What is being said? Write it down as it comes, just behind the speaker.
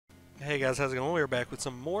Hey guys, how's it going? We're back with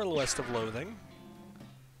some more West of Loathing.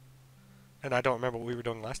 And I don't remember what we were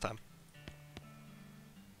doing last time.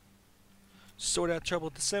 Sort out trouble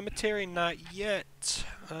at the cemetery? Not yet.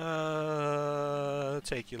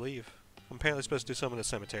 Take your leave. I'm apparently supposed to do something in the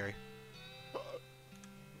cemetery.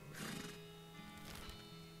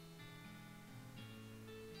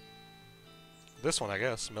 This one, I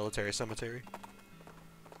guess. Military cemetery.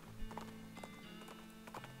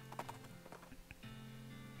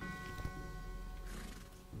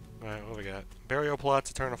 Alright, what do we got? Burial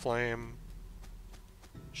plots, Eternal Flame,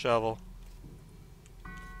 shovel,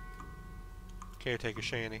 caretaker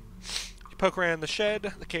shanty. You poke around the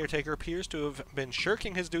shed. The caretaker appears to have been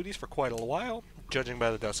shirking his duties for quite a while, judging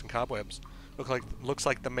by the dust and cobwebs. Looks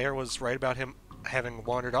like the mayor was right about him having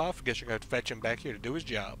wandered off. Guess you're going to fetch him back here to do his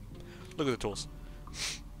job. Look at the tools.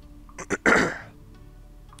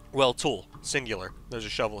 Well, tool, singular. There's a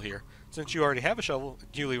shovel here. Since you already have a shovel,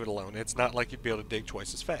 you leave it alone. It's not like you'd be able to dig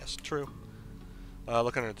twice as fast. True.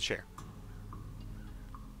 Look under the chair.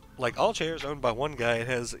 Like all chairs owned by one guy, it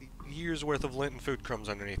has years' worth of lint and food crumbs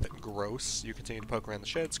underneath it. Gross. You continue to poke around the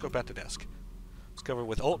shed, scope out the desk. It's covered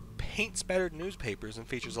with old paint-spattered newspapers and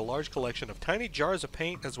features a large collection of tiny jars of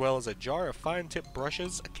paint, as well as a jar of fine-tip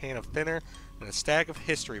brushes, a can of thinner, and a stack of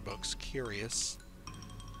history books. Curious.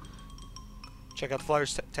 Check out the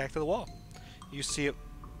flyers tacked to the wall. You see it.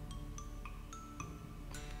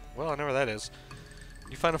 Well, I know where that is.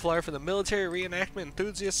 You find a flyer for the Military Reenactment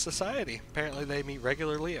Enthusiast Society. Apparently they meet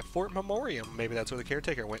regularly at Fort Memoriam. Maybe that's where the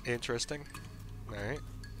caretaker went. Interesting. Alright.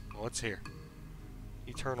 What's here?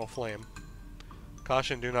 Eternal Flame.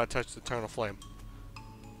 Caution, do not touch the Eternal Flame.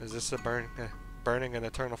 Is this a burning an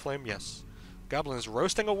Eternal Flame? Yes. Goblin is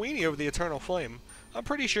roasting a weenie over the Eternal Flame. I'm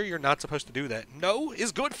pretty sure you're not supposed to do that. No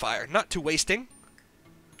is good fire, not too wasting.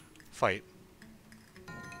 Fight.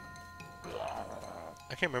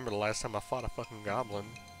 I can't remember the last time I fought a fucking goblin.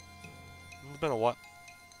 It's been a while.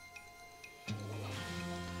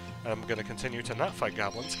 I'm gonna continue to not fight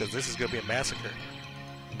goblins, because this is gonna be a massacre,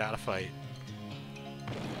 not a fight.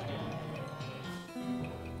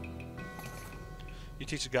 You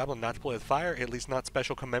teach a goblin not to play with fire, at least not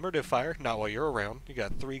special commemorative fire, not while you're around. You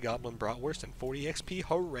got 3 goblin bratwurst and 40 XP,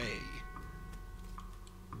 hooray!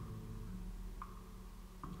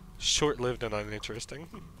 Short-lived and uninteresting.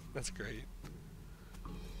 That's great.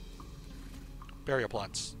 Burial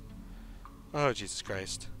plots. Oh, Jesus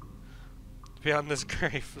Christ. Beyond this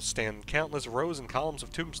grave stand countless rows and columns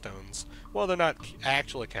of tombstones. Well, they're not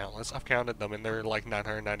actually countless. I've counted them, and there are like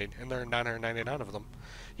 990, and there are 999 of them.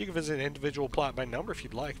 You can visit an individual plot by number if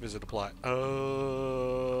you'd like. Visit a plot.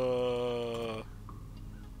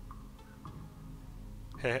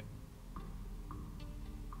 Heh.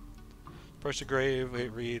 Approach the grave.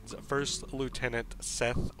 It reads, First Lieutenant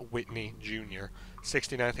Seth Whitney, Jr.,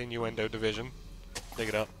 69th Innuendo Division. Dig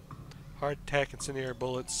it up. Hardtack, incendiary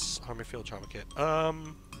bullets, army field trauma kit. Let's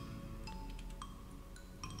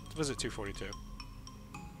visit 242.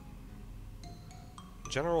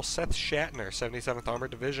 General Seth Shatner, 77th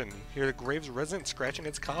Armored Division. Hear the grave's resident scratching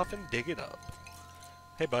its coffin? Dig it up.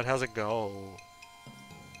 Hey bud, how's it go?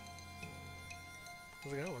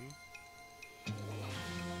 How's it going?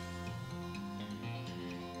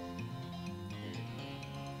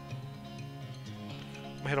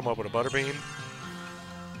 I'm gonna hit him up with a butterbean.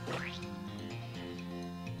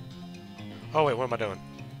 Oh wait, what am I doing?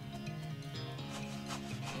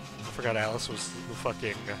 I forgot Alice was the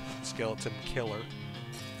fucking skeleton killer.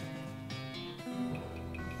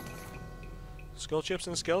 Skull chips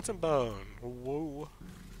and skeleton bone. Whoa.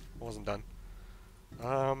 I wasn't done.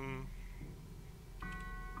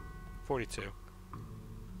 42.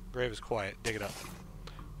 Grave is quiet. Dig it up.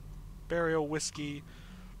 Burial whiskey.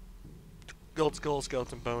 Gold skull,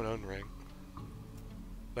 skeleton bone, own ring.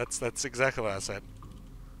 That's exactly what I said.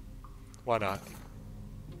 Why not?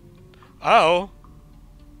 Oh!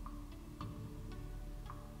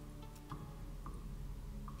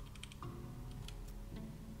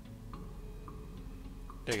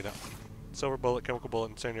 Dig it up. Silver bullet, chemical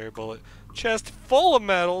bullet, incendiary bullet. Chest full of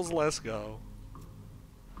metals, let's go.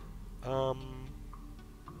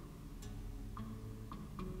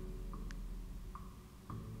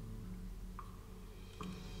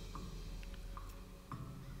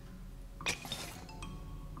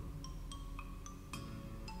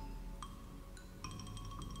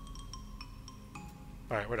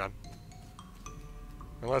 Alright, we're done.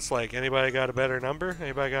 Unless, like, anybody got a better number?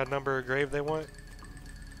 Anybody got a number of grave they want?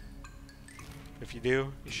 If you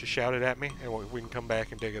do, you should shout it at me, and we can come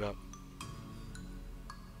back and dig it up.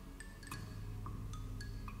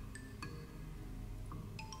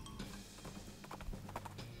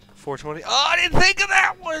 420. Oh, I didn't think of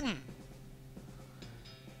that one!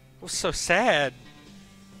 It was so sad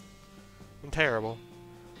and terrible.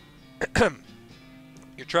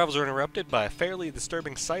 Your travels are interrupted by a fairly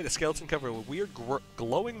disturbing sight, a skeleton covered with weird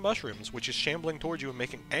glowing mushrooms, which is shambling towards you and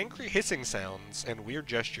making angry hissing sounds and weird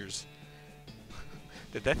gestures.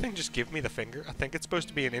 Did that thing just give me the finger? I think it's supposed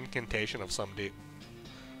to be an incantation of some deal.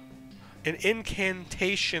 An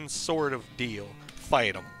incantation sort of deal.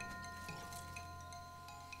 Fight him.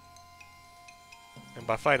 And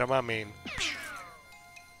by fight him, I mean...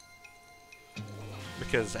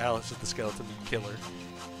 because Alice is the skeleton killer.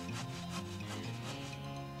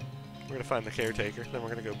 We're gonna find the caretaker, then we're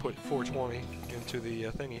gonna go put 420 into the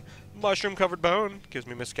thingy. Mushroom-covered bone gives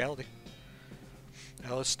me mysticality.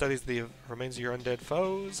 Alice studies the remains of your undead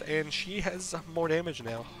foes, and she has more damage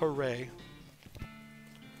now. Hooray!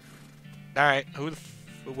 All right,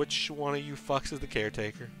 which one of you fucks is the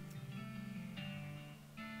caretaker?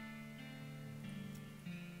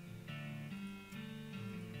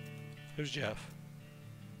 Who's Jeff?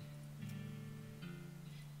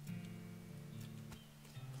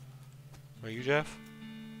 Are you Jeff?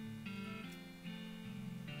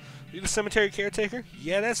 You the cemetery caretaker?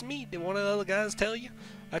 Yeah, that's me. Did one of the other guys tell you?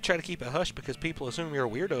 I try to keep it hush because people assume you're a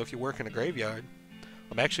weirdo if you work in a graveyard.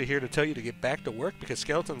 I'm actually here to tell you to get back to work because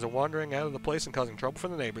skeletons are wandering out of the place and causing trouble for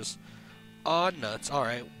the neighbors. Aw, nuts.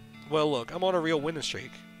 Alright. Well, look, I'm on a real winning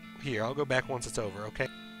streak. Here, I'll go back once it's over, okay?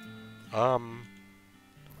 How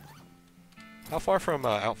far from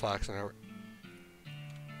Outfoxing are we?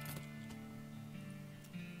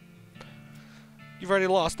 You've already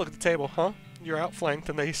lost. Look at the table, huh? You're outflanked,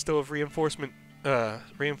 and they still have reinforcement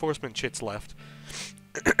chits left.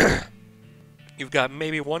 You've got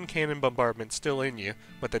maybe one cannon bombardment still in you,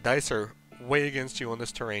 but the dice are way against you on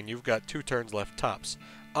this terrain. You've got 2 turns left, tops.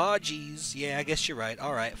 Aw, geez. Yeah, I guess you're right.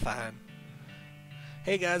 Alright, fine.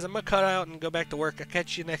 Hey, guys, I'm gonna cut out and go back to work. I'll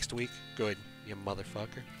catch you next week. Good, you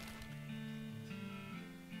motherfucker.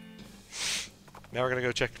 Now we're gonna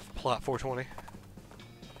go check plot 420.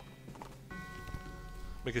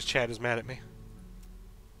 Because Chad is mad at me.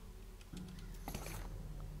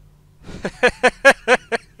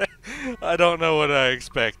 I don't know what I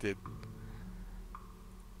expected.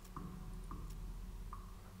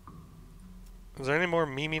 Is there any more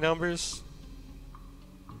Mimi numbers?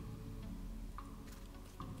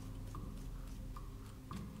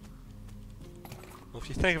 Well, if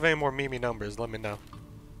you think of any more Mimi numbers, let me know.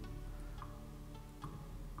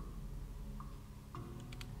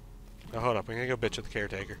 Oh, hold up. I'm gonna go bitch with the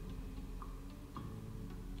caretaker.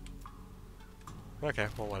 Okay,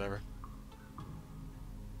 well, whatever.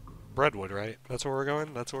 Breadwood, right? That's where we're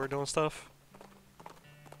going? That's where we're doing stuff?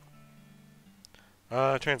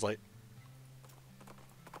 Translate.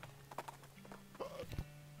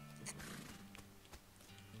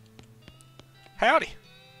 Howdy!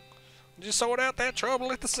 Just sort out that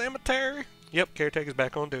trouble at the cemetery? Yep, caretaker's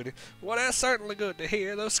back on duty. Well, that's certainly good to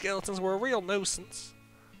hear. Those skeletons were a real nuisance.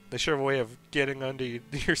 They sure have a way of getting under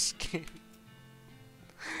your skin.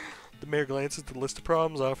 The mayor glances at the list of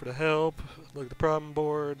problems, offer to help. Look at the problem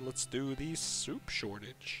board. Let's do the soup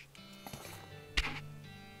shortage.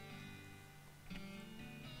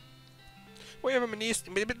 We have a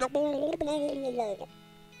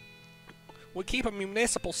we keep a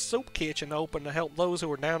municipal soup kitchen open to help those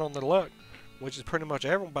who are down on their luck, which is pretty much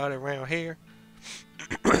everybody around here.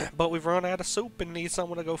 But we've run out of soup and need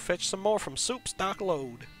someone to go fetch some more from Soup Stock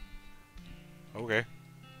Load. Okay.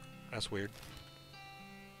 That's weird.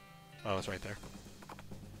 Oh, it's right there.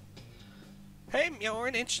 Hey,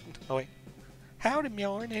 Myouren, interested... Oh, wait. Howdy,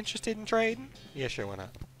 Myouren, interested in trading? Yeah, sure, why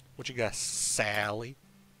not? What you got, Sally?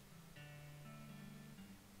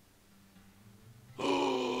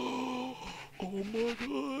 Oh my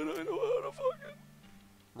god, I know how to fucking...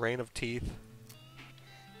 Rain of Teeth.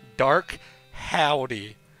 Dark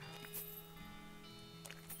Howdy.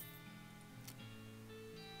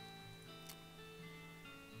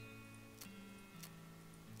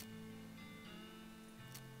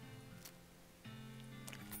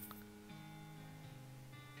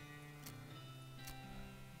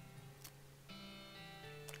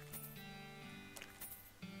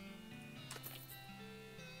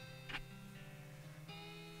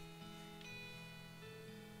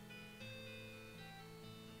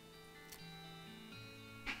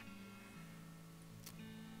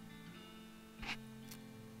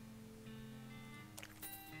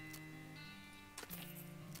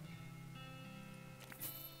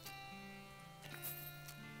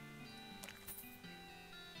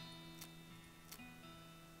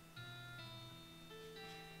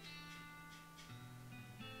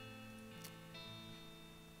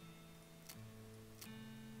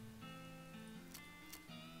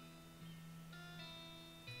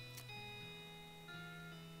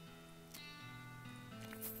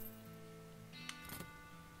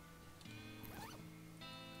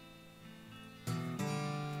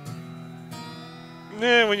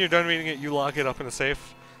 When you're done reading it, you lock it up in a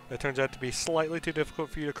safe. That turns out to be slightly too difficult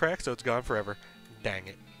for you to crack, so it's gone forever. Dang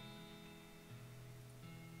it.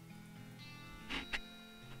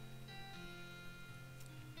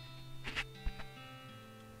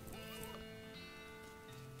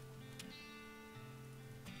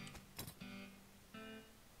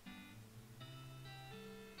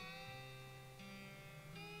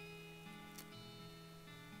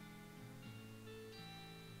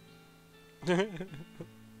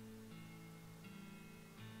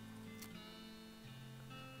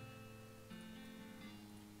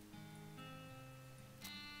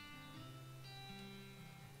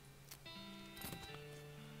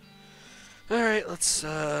 Alright, let's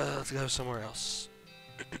go somewhere else.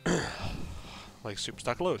 Like super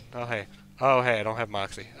stock load. Oh hey. Oh hey, I don't have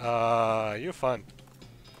Moxie. You're fun.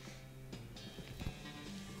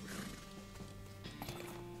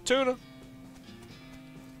 Tuna.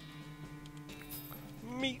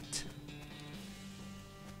 Meat.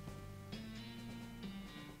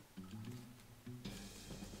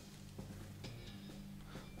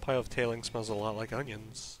 Pile of tailing smells a lot like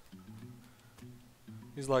onions.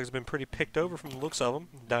 These logs have been pretty picked over from the looks of them.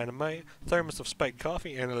 Dynamite, thermos of spiked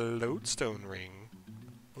coffee, and a lodestone ring.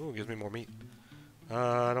 Ooh, gives me more meat.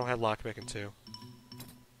 I don't have lockpicking too.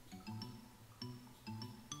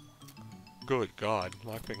 Good God,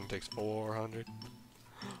 lockpicking takes 400.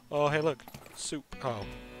 Oh, hey look, soup. Oh.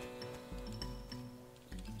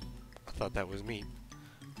 I thought that was meat.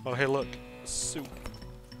 Oh, hey look, soup.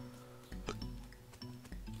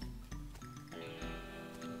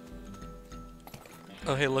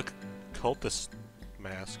 Oh, hey, look. Cultist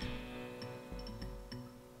mask.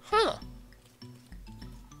 Huh.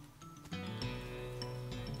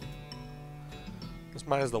 This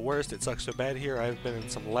mine is the worst. It sucks so bad here. I've been in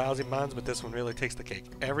some lousy mines, but this one really takes the cake.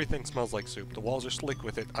 Everything smells like soup. The walls are slick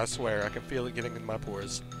with it. I swear. I can feel it getting in my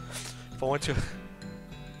pores. If I went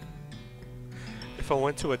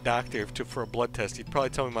to a doctor for a blood test, he'd probably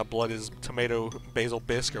tell me my blood is tomato basil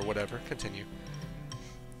bisque or whatever. Continue.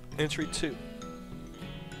 Entry 2.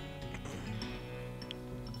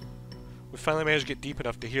 We finally managed to get deep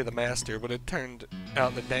enough to hear the master, but it turned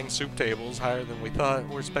out the dang soup table is higher than we thought.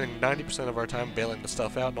 We're spending 90% of our time bailing the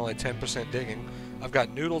stuff out and only 10% digging. I've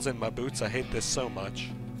got noodles in my boots. I hate this so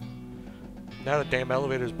much. Now the damn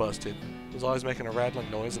elevator's busted. It was always making a rattling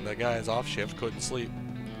noise and the guys off shift couldn't sleep.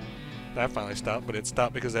 That finally stopped, but it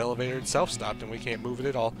stopped because the elevator itself stopped and we can't move it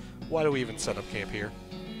at all. Why do we even set up camp here?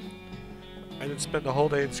 I did spend the whole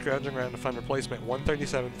day scrounging around to find replacement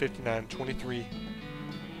 137, 59, 23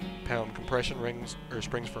 pound compression rings or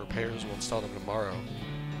springs for repairs. We'll install them tomorrow.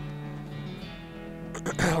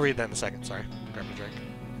 I'll read that in a second, sorry. Grab a drink.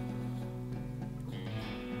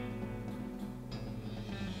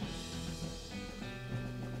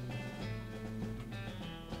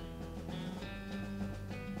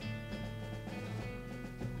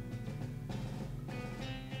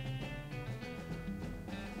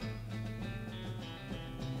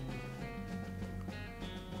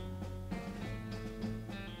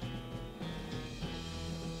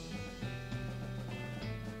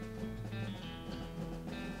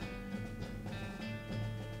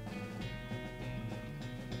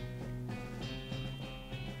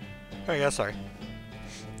 Oh yeah, sorry.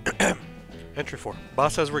 Entry 4.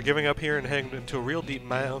 Boss says we're giving up here and heading into a real deep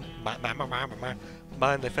mine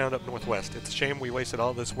they found up northwest. It's a shame we wasted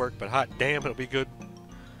all this work, but hot damn, it'll be good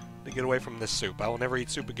to get away from this soup. I will never eat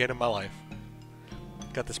soup again in my life.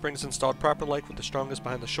 Got the springs installed proper like with the strongest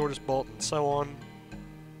behind the shortest bolt and so on.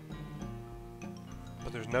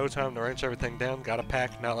 But there's no time to wrench everything down. Gotta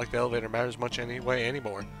pack, not like the elevator matters much anyway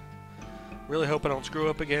anymore. Really hope I don't screw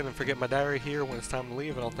up again and forget my diary here when it's time to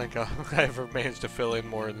leave. I don't think I'll ever manage to fill in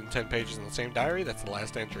more than 10 pages in the same diary. That's the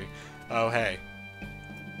last entry. Oh, hey.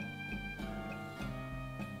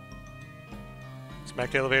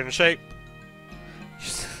 Smack the elevator into shape.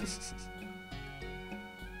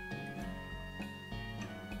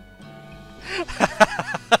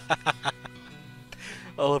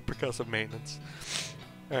 I love percussive maintenance.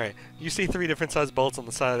 Alright, you see 3 different size bolts on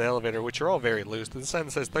the side of the elevator, which are all very loose. The sign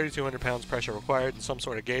says 3,200 pounds pressure required and some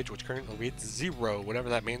sort of gauge, which currently reads 0, whatever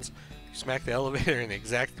that means. You smack the elevator in the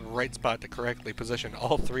exact right spot to correctly position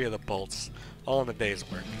all 3 of the bolts, all in a day's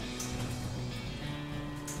work.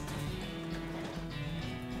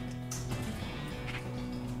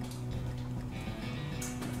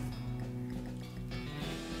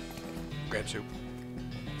 Grab soup.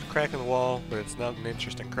 There's a crack in the wall, but it's not an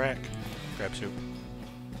interesting crack. Grab soup.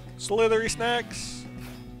 Slithery snacks!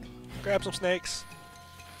 Grab some snakes.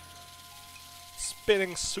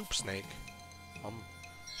 Spitting soup snake.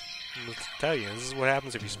 Let's tell you, this is what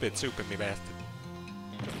happens if you spit soup in me, bastard.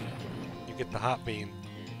 get the hot bean.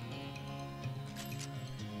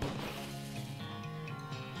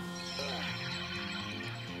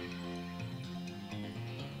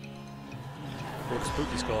 Big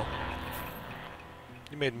spooky skull.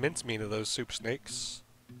 You made mincemeat of those soup snakes.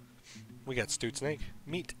 We got stewed snake.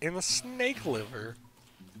 Meat in the snake liver.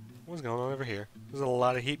 What's going on over here? There's a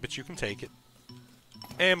lot of heat, but you can take it.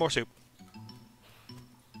 And more soup.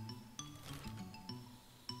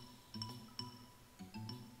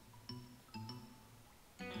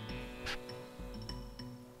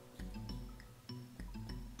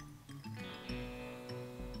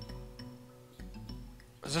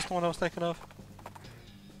 Is this the one I was thinking of?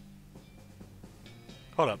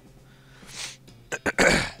 Hold up.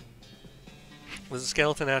 There's a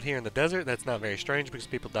skeleton out here in the desert. That's not very strange because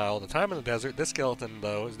people die all the time in the desert. This skeleton,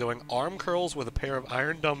 though, is doing arm curls with a pair of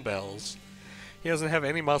iron dumbbells. He doesn't have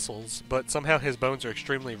any muscles, but somehow his bones are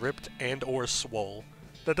extremely ripped and or swole.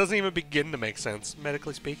 That doesn't even begin to make sense.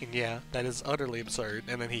 Medically speaking, yeah, that is utterly absurd.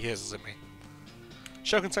 And then he hisses at me.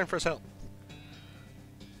 Show concern for his health.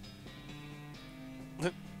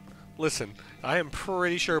 Listen, I am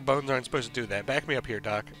pretty sure bones aren't supposed to do that. Back me up here,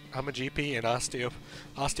 Doc. I'm a GP, and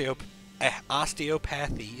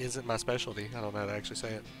osteopathy isn't my specialty. I don't know how to actually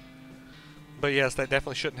say it. But yes, that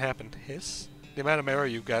definitely shouldn't happen. Hiss? The amount of marrow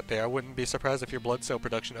you've got there, I wouldn't be surprised if your blood cell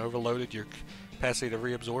production overloaded your capacity to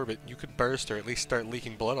reabsorb it. You could burst or at least start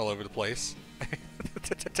leaking blood all over the place.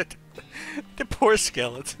 The poor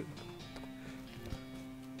skeleton.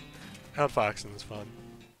 Outfoxing is fun.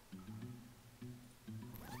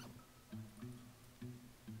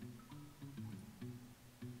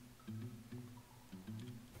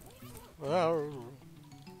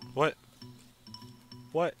 What?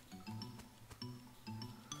 What?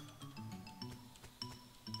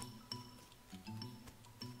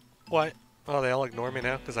 What? Oh, they all ignore me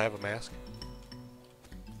now because I have a mask.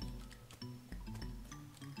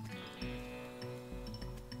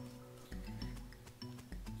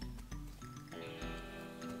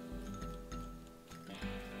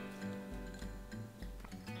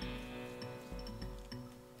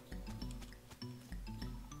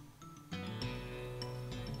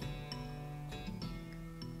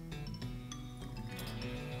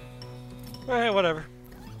 Alright, whatever.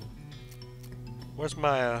 Where's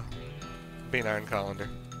my, bean iron colander?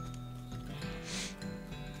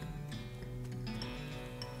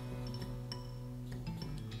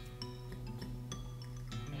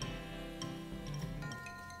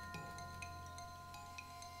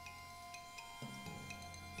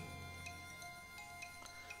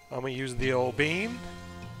 I'm gonna use the old bean.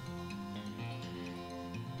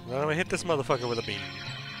 Then I'm gonna hit this motherfucker with a bean.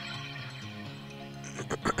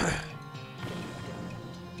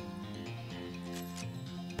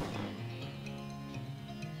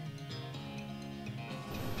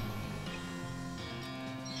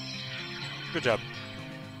 Good job.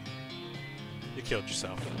 You killed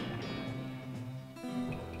yourself.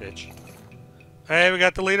 Bitch. Hey, we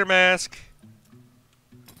got the leader mask.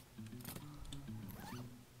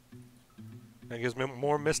 That gives me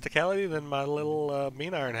more mysticality than my little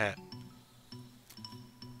mean iron hat.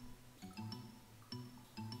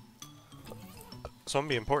 So I'm gonna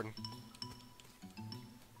be important.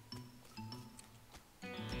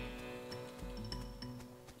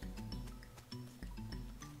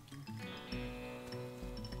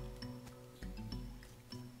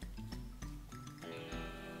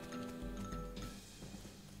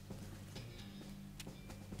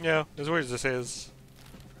 Yeah, as weird as this is,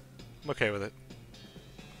 I'm okay with it.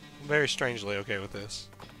 I'm very strangely okay with this.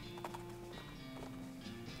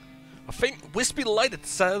 A faint, wispy light at the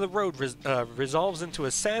side of the road resolves into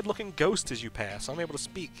a sad-looking ghost as you pass. Unable to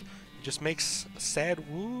speak, it just makes sad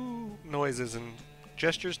woo noises and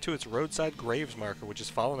gestures to its roadside graves marker, which has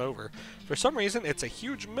fallen over. For some reason, it's a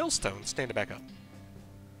huge millstone. Stand it back up.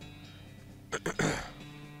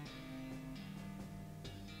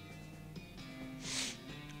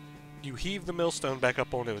 You heave the millstone back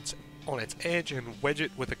up on its edge and wedge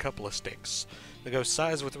it with a couple of sticks. The ghost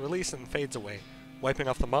sighs with release and fades away. Wiping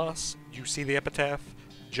off the moss, you see the epitaph,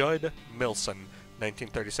 Judd Milson,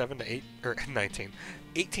 1837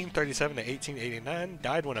 to 1889,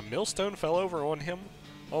 died when a millstone fell over on him.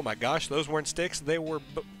 Oh my gosh, those weren't sticks, they were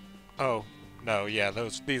oh, no, yeah,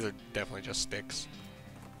 these are definitely just sticks.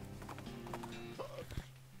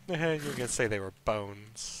 You're gonna say they were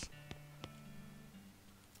bones.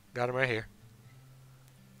 Got him right here.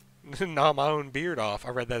 Gnaw my own beard off. I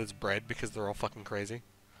read that as bread because they're all fucking crazy.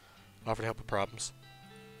 Offer to help with problems.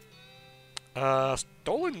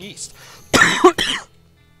 Stolen yeast.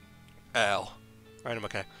 Ow. Alright, I'm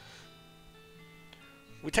okay.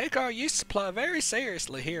 We take our yeast supply very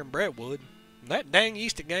seriously here in Brentwood. And that dang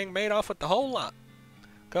yeasty gang made off with the whole lot.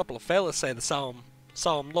 A couple of fellas say they saw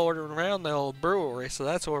 'em loitering around the old brewery, so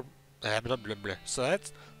that's where blah, blah, blah, blah. So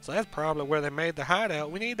that's probably where they made their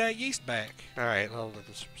hideout. We need that yeast back. All right, I'll look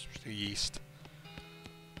at the yeast.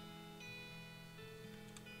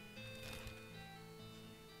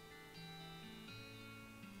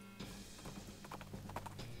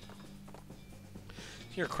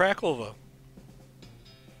 You're a crackle of a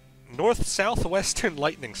north-southwestern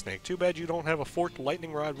lightning snake. Too bad you don't have a forked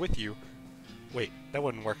lightning rod with you. Wait, that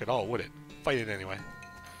wouldn't work at all, would it? Fight it anyway.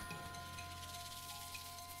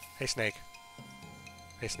 Hey, snake.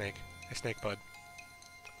 Hey, snake. Hey, snake bud.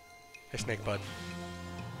 Hey, snake bud.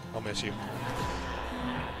 I'll miss you.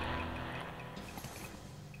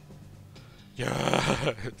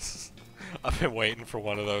 Yes! I've been waiting for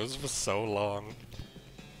one of those for so long.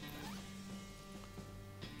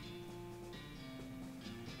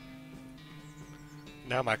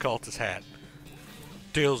 Now my cultist hat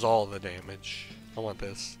deals all the damage. I want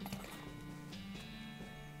this.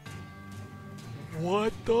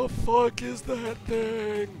 What the fuck is that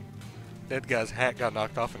thing? That guy's hat got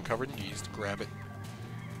knocked off and covered in yeast. Grab it.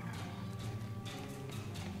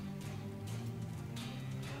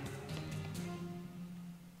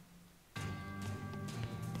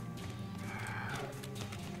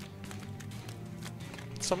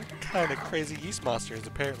 Some kind of crazy yeast monster is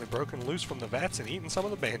apparently broken loose from the vats and eaten some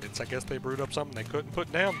of the bandits. I guess they brewed up something they couldn't put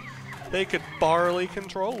down. They could barely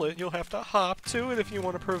control it. You'll have to hop to it if you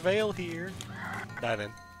want to prevail here. Dive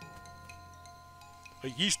in. A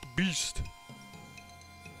yeast beast.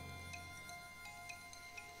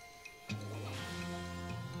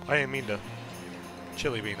 I didn't mean to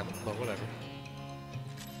chili bean him, but whatever.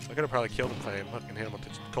 I could have probably killed him if I didn't fucking hit him with the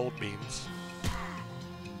cold beans.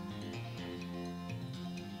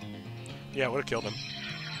 Yeah, would have killed him.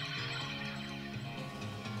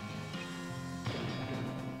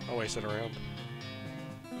 I'll waste it around.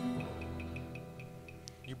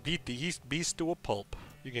 You beat the yeast beast to a pulp.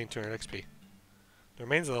 You gain 200 XP. The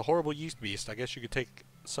remains of the horrible yeast beast. I guess you could take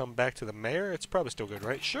some back to the mayor. It's probably still good,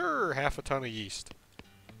 right? Sure, half a ton of yeast.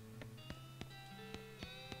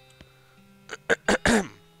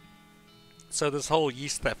 So this whole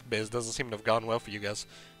yeast theft biz doesn't seem to have gone well for you guys.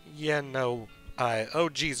 Yeah, no. Oh,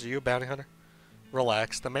 geez, are you a bounty hunter?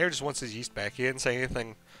 Relax. The mayor just wants his yeast back. He didn't say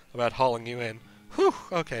anything about hauling you in. Whew,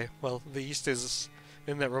 okay. Well, the yeast is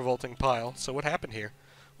in that revolting pile. So what happened here?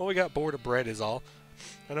 Well, we got bored of bread is all.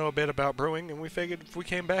 I know a bit about brewing, and we figured if we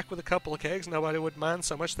came back with a couple of kegs, nobody would mind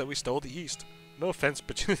so much that we stole the yeast. No offense,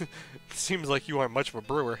 but it seems like you aren't much of a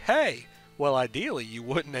brewer. Hey! Well, ideally, you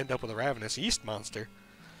wouldn't end up with a ravenous yeast monster.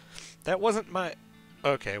 That wasn't my...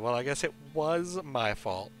 Okay, well, I guess it was my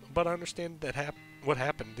fault. But I understand that what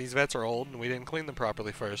happened. These vets are old, and we didn't clean them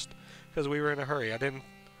properly first. Because we were in a hurry. I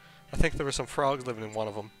think there were some frogs living in one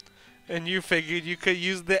of them. And you figured you could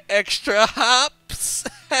use the extra hops?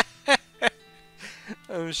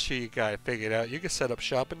 Oh, she got it figured out. You could set up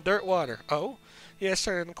shop in Dirtwater. Oh? Yes,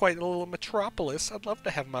 sir, in quite a little metropolis. I'd love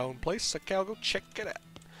to have my own place, so I'll go check it out.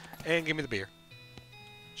 And give me the beer.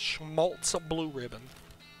 Schmaltz of Blue Ribbon.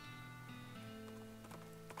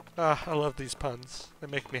 Ah, I love these puns. They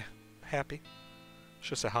make me happy.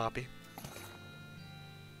 Should say hoppy.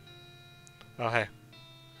 Oh, hey.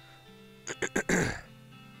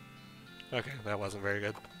 Okay, that wasn't very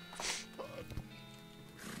good.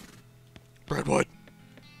 Breadwood.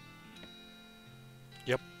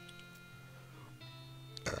 Yep.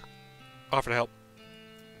 Offer to help.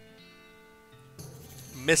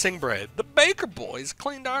 Missing bread. The baker boys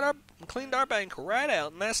cleaned our bank right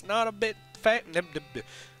out, and that's not a bit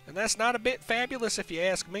fabulous if you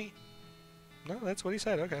ask me. No, that's what he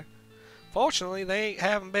said. Okay. Fortunately, they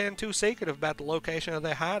haven't been too secretive about the location of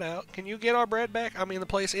their hideout. Can you get our bread back? I mean, the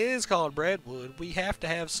place is called Breadwood. We have to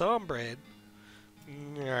have some bread.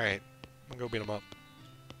 Alright. I'll go beat them up.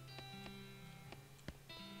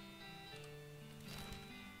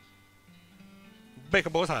 Baker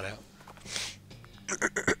Boy's hideout.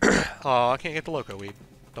 Oh, I can't get the loco weed.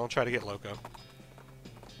 Don't try to get loco.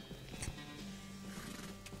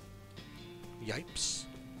 Yipes.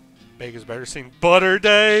 Baker's better seen Butter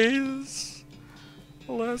Days.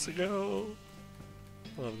 Let's go.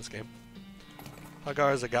 I love this game.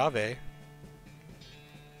 Hagar's agave.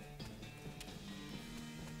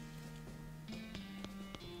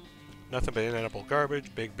 Nothing but inedible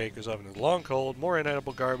garbage. Big baker's oven is long cold. More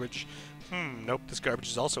inedible garbage. Nope, this garbage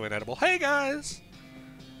is also inedible. Hey, guys!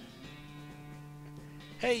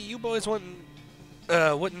 Hey, you boys wouldn't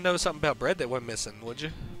know something about bread that went missing, would you?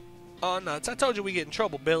 Oh, nuts. I told you we get in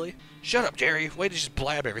trouble, Billy. Shut up, Jerry. Way to just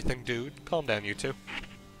blab everything, dude. Calm down, you two.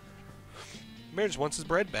 Mayor just wants his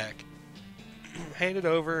bread back. Hand it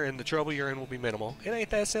over, and the trouble you're in will be minimal. It ain't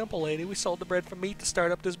that simple, lady. We sold the bread for meat to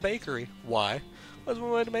start up this bakery. Why? Because we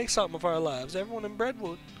wanted to make something of our lives. Everyone in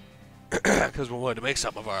Breadwood. Because we wanted to make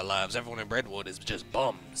something of our lives. Everyone in Breadwood is just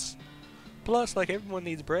bums. Plus, like, everyone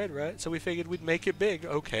needs bread, right? So we figured we'd make it big.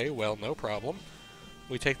 Okay, well, no problem.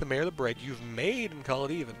 We take the mayor the bread you've made and call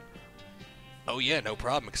it even. Oh yeah, no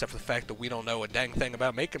problem, except for the fact that we don't know a dang thing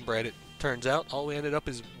about making bread. It turns out all we ended up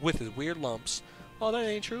with is weird lumps. Oh, that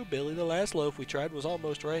ain't true, Billy. The last loaf we tried was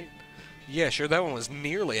almost right. Yeah, sure, that one was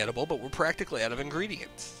nearly edible, but we're practically out of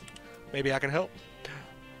ingredients. Maybe I can help.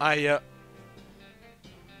 I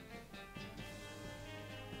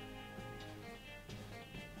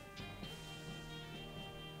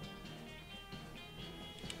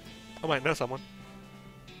might know someone.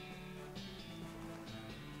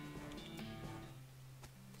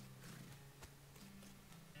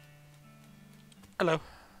 Hello.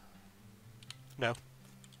 No.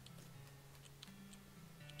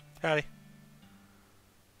 Howdy.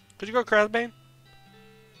 Could you go Crossbane?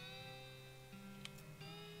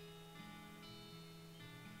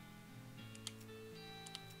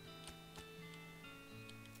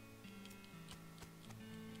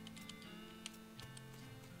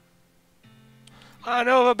 I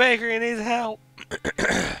know of a bakery and needs help.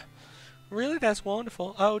 Really? That's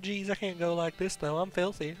wonderful. Oh, geez, I can't go like this, though. I'm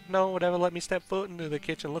filthy. No one would ever let me step foot into the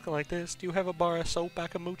kitchen looking like this. Do you have a bar of soap I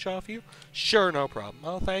can mooch off you? Sure, no problem.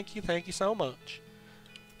 Oh, thank you so much.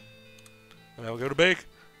 And now we'll go to Baker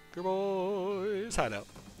Boys Hideout.